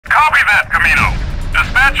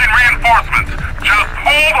dispatching reinforcements. Just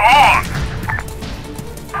hold on.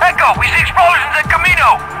 Echo, we see explosions at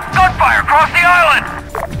Camino. Gunfire across the island.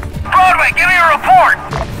 Broadway, give me a report.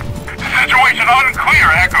 Situation unclear,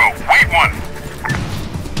 Echo. Wait one.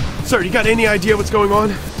 Sir, you got any idea what's going on?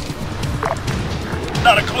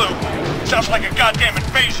 Not a clue. Sounds like a goddamn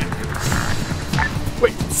invasion.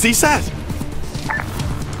 Wait, CSAT?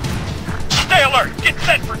 Stay alert. Get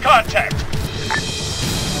set for contact.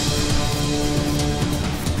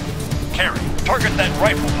 Carry. Target that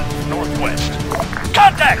rifleman northwest.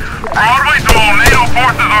 Contact! Broadway to all NATO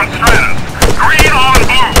forces on Stratus. Green on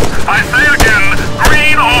blue. I say again,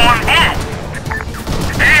 green on blue.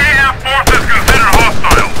 AAF forces considered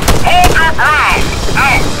hostile. Hold your ground.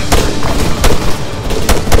 Out.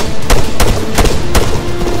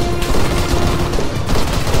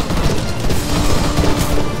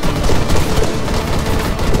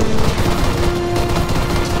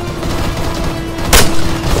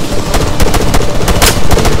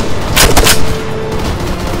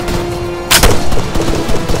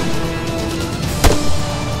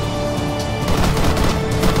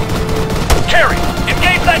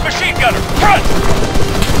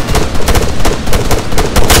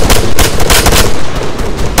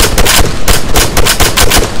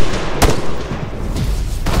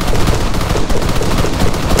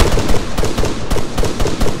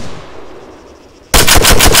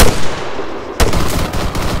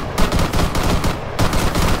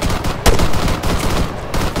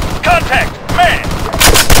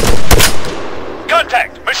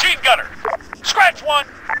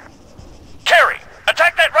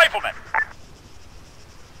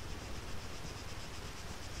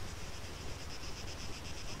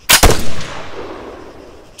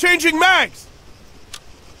 Changing mags!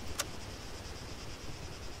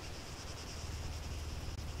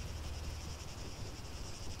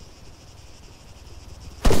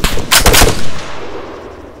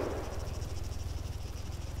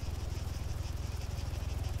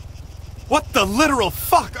 What the literal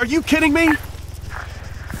fuck? Are you kidding me? I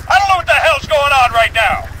don't know what the hell's going on right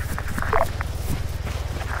now.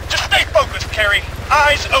 Just stay focused, Carrie.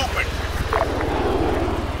 Eyes open.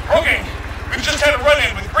 Okay, we've just had a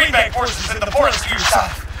run-in with greenback forces in the forest to your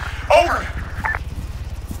south. Over.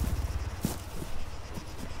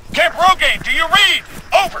 Camp Rogaine, do you read?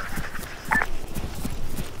 Over.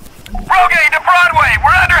 Rogaine to Broadway!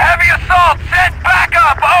 We're under heavy assault! Send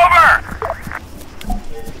backup! Over!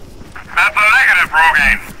 That's a negative,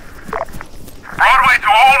 Rogaine. Broadway to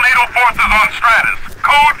all NATO forces on Stratus.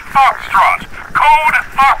 Code Foxtrot. Code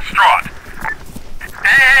Foxtrot.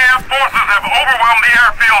 AAF forces have overwhelmed the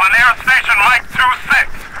airfield and Air Station Mike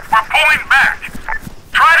 2-6. We're pulling back.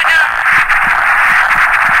 Try to get...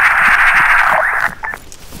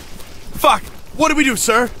 Fuck! What do we do,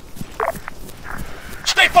 sir?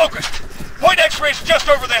 Stay focused. Point X-ray's just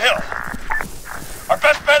over the hill. Our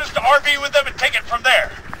best bet is to RV with them and take it from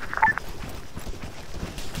there.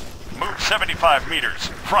 Move 75 meters.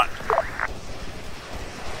 Front.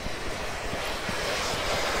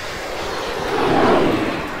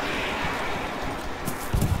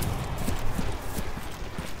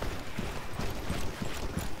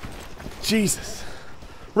 Jesus.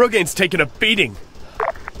 Rogaine's taking a beating.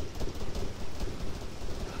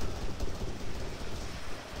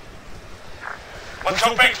 Let's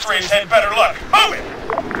hope X-rays had better luck. Move it!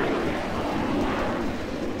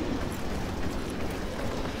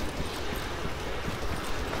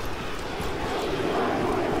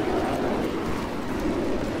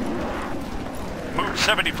 Move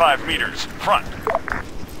 75 meters. Front.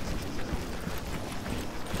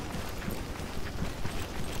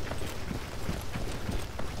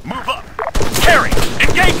 Move up. Carry!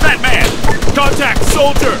 Engage that man! Contact,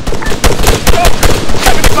 soldier!